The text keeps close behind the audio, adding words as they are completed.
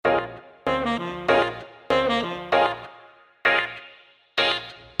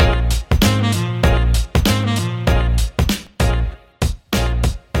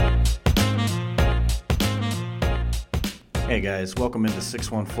Hey guys, welcome into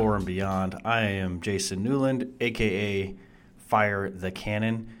 614 and Beyond. I am Jason Newland, aka Fire the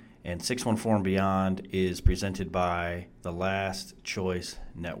Cannon, and 614 and Beyond is presented by the Last Choice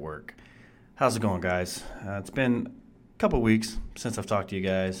Network. How's it going, guys? It's been a couple weeks since I've talked to you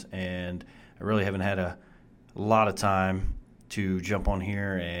guys, and I really haven't had a lot of time to jump on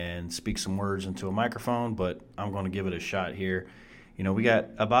here and speak some words into a microphone, but I'm going to give it a shot here. You know, we got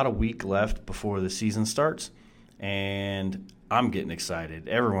about a week left before the season starts, and I'm getting excited.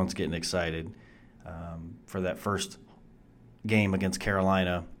 Everyone's getting excited for that first game against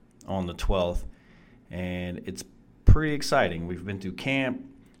Carolina on the 12th, and it's pretty exciting. We've been through camp.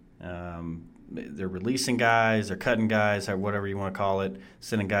 They're releasing guys, they're cutting guys, or whatever you want to call it,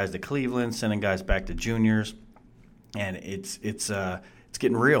 sending guys to Cleveland, sending guys back to juniors, and it's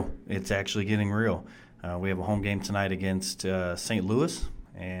getting real. It's actually getting real. We have a home game tonight against St. Louis,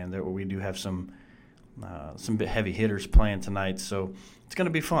 and we do have some bit heavy hitters playing tonight, so it's going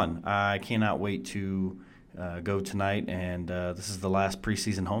to be fun. I cannot wait to go tonight, and this is the last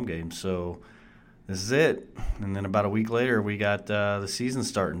preseason home game, so this is it. And then about a week later, we got the season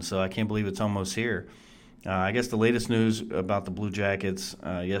starting, so I can't believe it's almost here. I guess the latest news about the Blue Jackets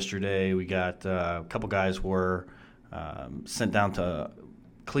yesterday, we got a couple guys were sent down to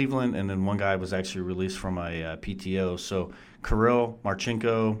Cleveland, and then one guy was actually released from a PTO. So Kirill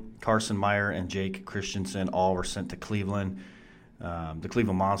Marchenko, Carson Meyer, and Jake Christensen all were sent to Cleveland, the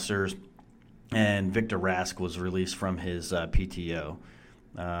Cleveland Monsters, and Victor Rask was released from his PTO.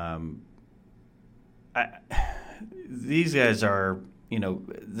 These guys are,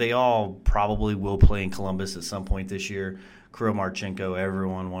 they all probably will play in Columbus at some point this year. Kirill Marchenko,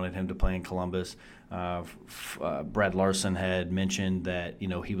 everyone wanted him to play in Columbus. Brad Larson had mentioned that,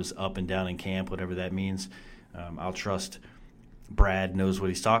 he was up and down in camp, whatever that means. I'll trust Brad knows what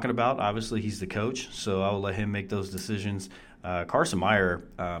he's talking about. Obviously, he's the coach, so I will let him make those decisions. Carson Meyer,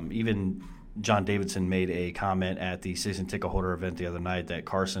 even John Davidson made a comment at the season ticket holder event the other night that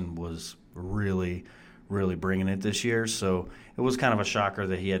Carson was really, really bringing it this year. So it was kind of a shocker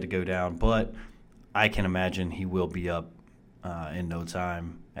that he had to go down, but I can imagine he will be up in no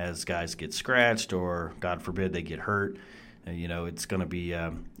time as guys get scratched or, God forbid, they get hurt. It's going to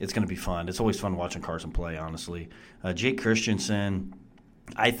be fun. It's always fun watching Carson play, honestly. Jake Christensen,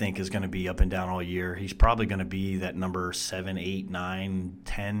 I think, is going to be up and down all year. He's probably going to be that number 7, 8, 9,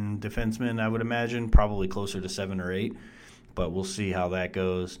 10 defenseman, I would imagine, probably closer to 7 or 8. But we'll see how that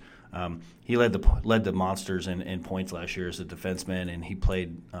goes. He led the Monsters in points last year as a defenseman, and he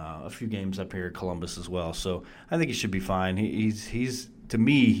played a few games up here at Columbus as well. So I think he should be fine. He's to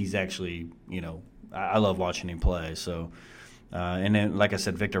me, he's actually, I love watching him play. So, and then, like I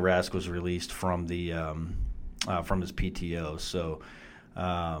said, Victor Rask was released from the from his PTO. So,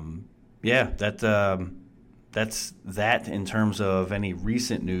 that's that in terms of any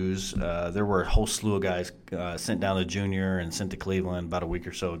recent news. There were a whole slew of guys sent down to junior and sent to Cleveland about a week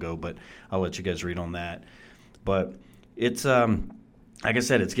or so ago, but I'll let you guys read on that. But it's, like I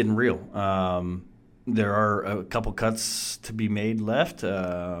said, it's getting real. There are a couple cuts to be made left.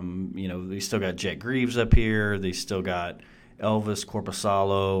 They still got Jet Greaves up here. They still got Elvis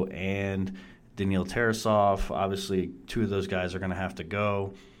Korpisalo and Daniil Tarasov. Obviously, two of those guys are going to have to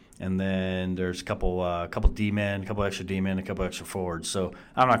go. And then there's a couple D-men, a couple extra D-men, a couple extra forwards. So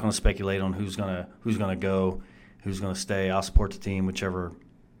I'm not going to speculate on who's gonna go, who's going to stay. I'll support the team, whichever,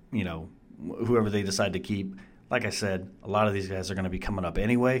 whoever they decide to keep. Like I said, a lot of these guys are going to be coming up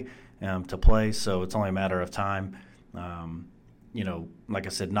anyway to play, so it's only a matter of time. Like I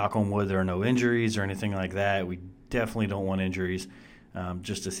said, knock on wood, there are no injuries or anything like that. We definitely don't want injuries.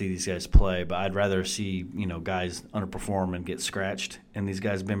 Just to see these guys play. But I'd rather see, guys underperform and get scratched and these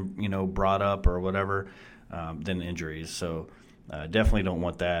guys been, brought up or whatever than injuries. So definitely don't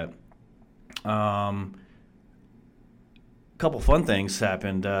want that. Couple fun things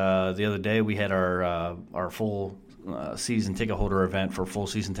happened. The other day we had our full season ticket holder event for full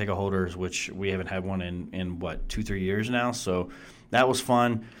season ticket holders, which we haven't had one in 2-3 years now. So that was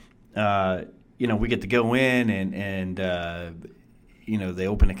fun. We get to go in and they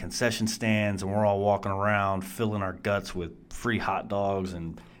open the concession stands, and we're all walking around filling our guts with free hot dogs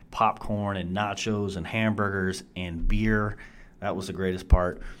and popcorn and nachos and hamburgers and beer. That was the greatest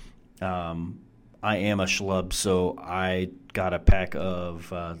part. I am a schlub, so I got a pack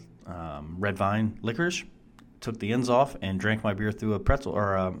of Red Vine licorice, took the ends off, and drank my beer through a pretzel,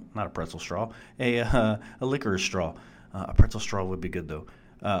 or not a pretzel straw, a licorice straw. A pretzel straw would be good, though.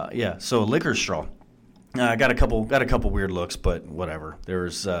 So a licorice straw. I got a couple weird looks, but whatever.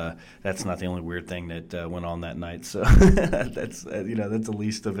 There's that's not the only weird thing that went on that night. So that's the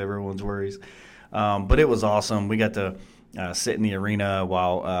least of everyone's worries. But it was awesome. We got to sit in the arena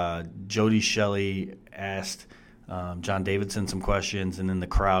while Jody Shelley asked John Davidson some questions, and then the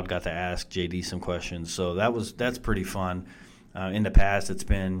crowd got to ask JD some questions. So that's pretty fun. In the past, it's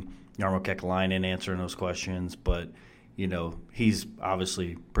been Jarmo Kekalainen answering those questions, but he's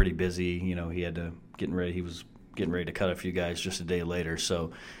obviously pretty busy. He had to he was getting ready to cut a few guys just a day later.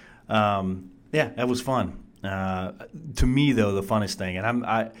 So that was fun. To me, though, the funnest thing,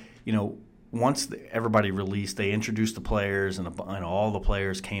 and once everybody released, they introduced the players, and all the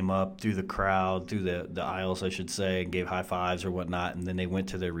players came up through the crowd, through the aisles, I should say, and gave high fives or whatnot, and then they went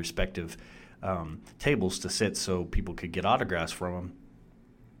to their respective tables to sit so people could get autographs from them.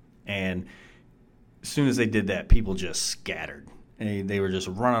 And as soon as they did that, people just scattered. They were just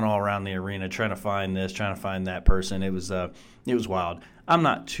running all around the arena trying to find this, trying to find that person. It was wild. I'm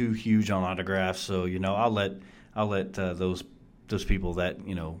not too huge on autographs, so I'll let those people that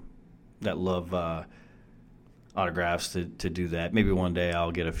that love autographs to do that. Maybe one day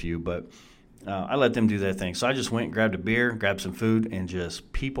I'll get a few, but I let them do their thing. So I just went, grabbed a beer, grabbed some food, and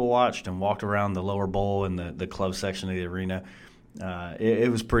just people watched and walked around the lower bowl and the club section of the arena.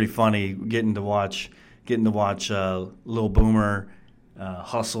 It was pretty funny getting to watch Lil Boomer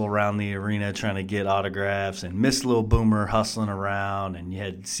hustle around the arena trying to get autographs, and Miss Lil Boomer hustling around, and you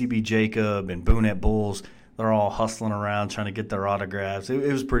had CB Jacob and Boone at Bulls. They're all hustling around trying to get their autographs.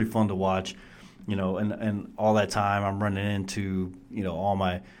 It was pretty fun to watch, and all that time I'm running into all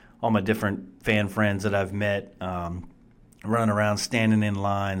my different fan friends that I've met, running around, standing in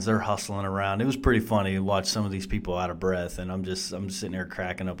lines. They're hustling around. It was pretty funny to watch some of these people out of breath, and I'm sitting there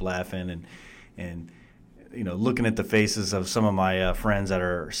cracking up laughing and looking at the faces of some of my friends that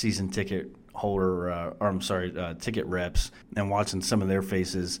are season ticket ticket reps, and watching some of their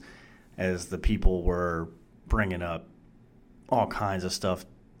faces as the people were bringing up all kinds of stuff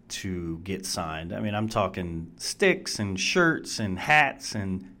to get signed. I mean, I'm talking sticks and shirts and hats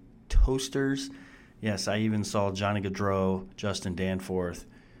and toasters. Yes, I even saw Johnny Gaudreau, Justin Danforth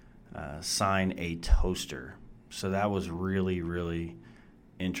sign a toaster. So that was really, really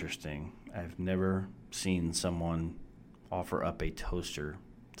interesting. I've never seen someone offer up a toaster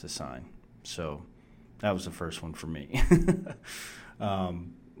to sign. So that was the first one for me.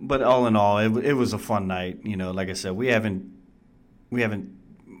 But all in all, it was a fun night. Like I said, we haven't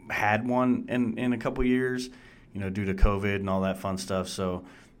had one in a couple years, due to COVID and all that fun stuff. So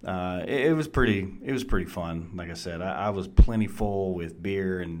it was pretty fun. Like I said, I was plenty full with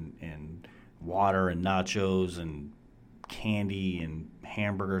beer and water and nachos and candy and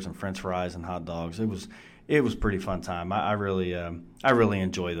hamburgers and French fries and hot dogs. It was pretty fun time. I really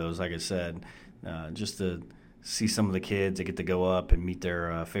enjoy those. Like I said, just to see some of the kids that get to go up and meet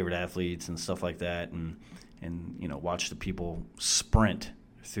their favorite athletes and stuff like that, and watch the people sprint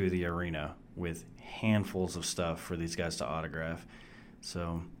through the arena with handfuls of stuff for these guys to autograph.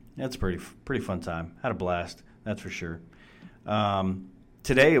 So that's pretty fun time. Had a blast, that's for sure.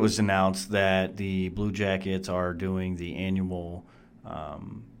 Today it was announced that the Blue Jackets are doing the annual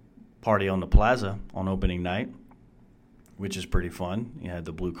party on the plaza on opening night, which is pretty fun. You had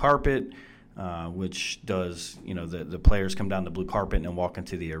the blue carpet, which does, the players come down the blue carpet and walk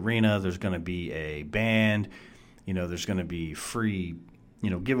into the arena. There's going to be a band. There's going to be free,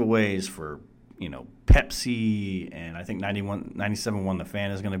 giveaways for, Pepsi, and I think 97.1 The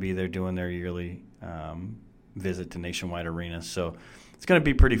Fan is going to be there doing their yearly visit to Nationwide Arena. So it's going to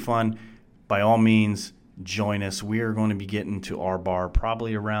be pretty fun. By all means, join us. We are going to be getting to our bar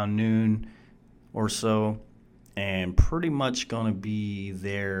probably around noon or so, and pretty much going to be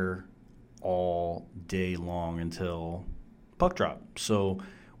there all day long until puck drop. So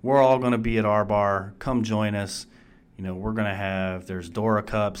we're all going to be at our bar. Come join us. We're going to there's Dora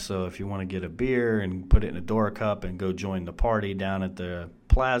cups, so if you want to get a beer and put it in a Dora cup and go join the party down at the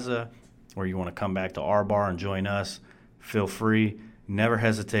plaza, or you want to come back to our bar and join us, feel free. Never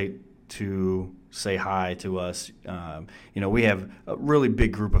hesitate to say hi to us. We have a really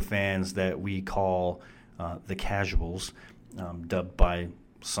big group of fans that we call the Casuals, dubbed by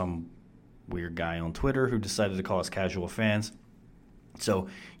some weird guy on Twitter who decided to call us casual fans. So,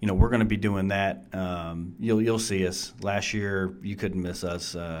 we're going to be doing that. You'll see us. Last year, you couldn't miss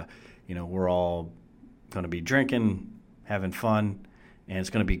us. We're all going to be drinking, having fun, and it's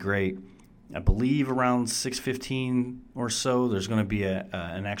going to be great. I believe around 6:15 or so, there's going to be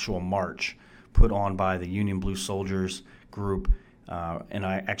an actual march put on by the Union Blue Soldiers group. And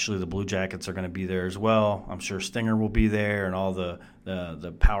the Blue Jackets are going to be there as well. I'm sure Stinger will be there, and all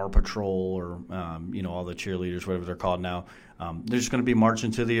the Power Patrol, or all the cheerleaders, whatever they're called now. They're just going to be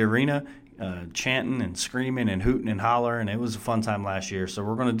marching to the arena, chanting and screaming and hooting and hollering. And it was a fun time last year, so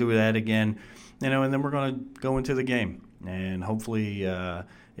we're going to do that again, and then we're going to go into the game. and hopefully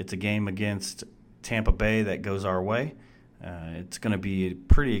it's a game against Tampa Bay that goes our way. It's going to be a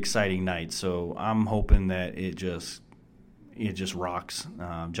pretty exciting night, so I'm hoping that it just rocks.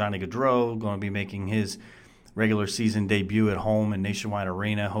 Johnny Gaudreau going to be making his regular season debut at home in Nationwide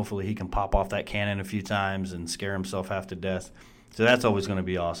Arena. Hopefully he can pop off that cannon a few times and scare himself half to death. So that's always going to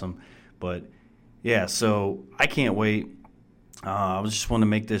be awesome. But, yeah, so I can't wait. I just want to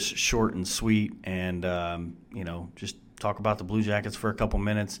make this short and sweet and, just talk about the Blue Jackets for a couple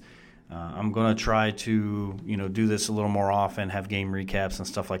minutes. I'm going to try to, do this a little more often, have game recaps and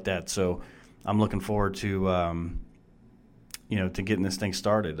stuff like that. So I'm looking forward to, to getting this thing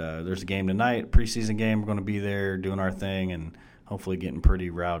started. There's a game tonight, a preseason game. We're going to be there doing our thing and hopefully getting pretty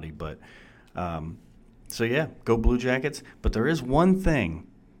rowdy. But, go Blue Jackets. But there is one thing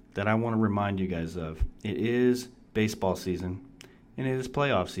that I want to remind you guys of. It is baseball season, and it is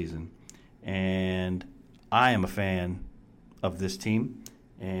playoff season. And I am a fan of this team.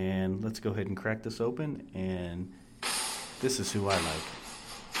 And let's go ahead and crack this open. And this is who I like.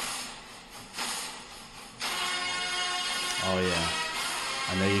 Oh, yeah.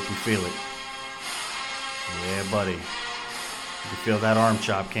 I know you can feel it. Yeah, buddy. You can feel that arm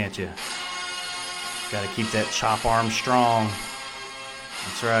chop, can't you? Got to keep that chop arm strong.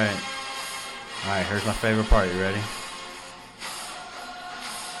 That's right. All right, here's my favorite part. You ready?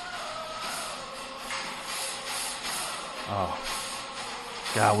 Oh.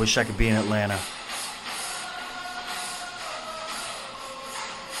 God, I wish I could be in Atlanta.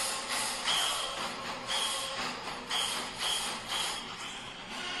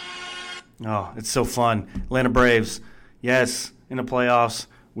 Oh, it's so fun. Atlanta Braves, yes, in the playoffs.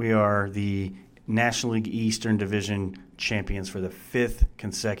 We are the National League Eastern Division champions for the 5th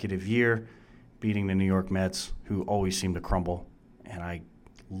consecutive year, beating the New York Mets, who always seem to crumble, and I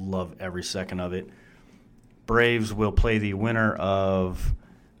love every second of it. Braves will play the winner of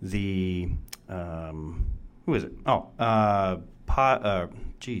the who is it?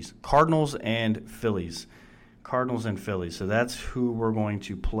 Cardinals and Phillies. Cardinals and Phillies. So that's who we're going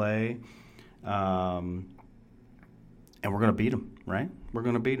to play, and we're going to beat them, right? We're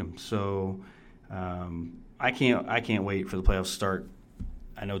going to beat them. So I can't wait for the playoffs to start.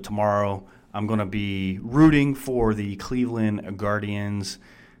 I know tomorrow I'm going to be rooting for the Cleveland Guardians.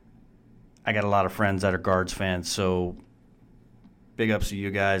 I got a lot of friends that are Guards fans, so big ups to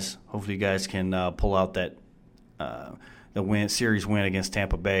you guys. Hopefully you guys can pull out that series win against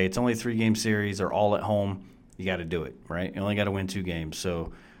Tampa Bay. It's only a 3-game series. They're all at home. You got to do it, right? You only got to win 2 games.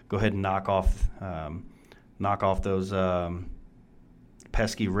 So go ahead and knock off those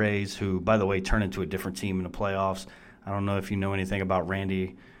pesky Rays, who, by the way, turn into a different team in the playoffs. I don't know if you know anything about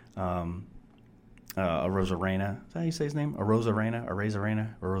Randy Arozarena. Is that how you say his name?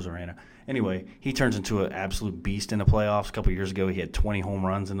 Arozarena. Anyway, he turns into an absolute beast in the playoffs. A couple years ago, he had 20 home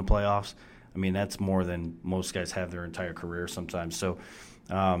runs in the playoffs. I mean, that's more than most guys have their entire career sometimes. So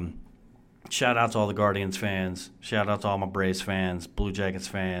shout out to all the Guardians fans. Shout out to all my Braves fans, Blue Jackets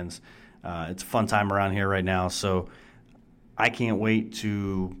fans. It's a fun time around here right now. So I can't wait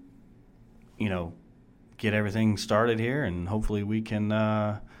to, get everything started here, and hopefully we can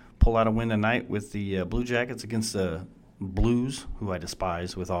pull out a win tonight with the Blue Jackets against the Blues, who I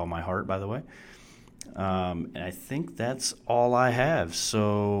despise with all my heart, by the way. And I think that's all I have.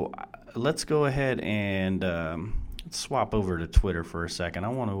 So let's go ahead and let's swap over to Twitter for a second. I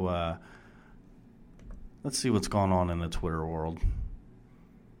want to let's see what's going on in the Twitter world.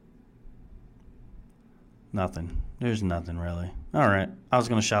 Nothing. There's nothing really. All right. I was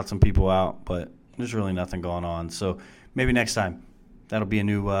going to shout some people out, but there's really nothing going on. So maybe next time. That'll be a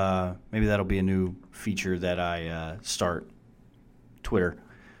new feature that I start. Twitter.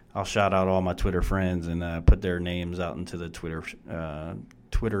 I'll shout out all my Twitter friends and put their names out into the Twitter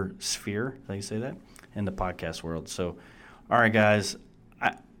sphere. Is that how you say that? In the podcast world. So, all right, guys.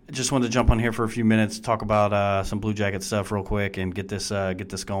 I just wanted to jump on here for a few minutes, talk about some Blue Jacket stuff real quick, and get this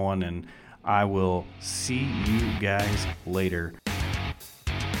going. And I will see you guys later.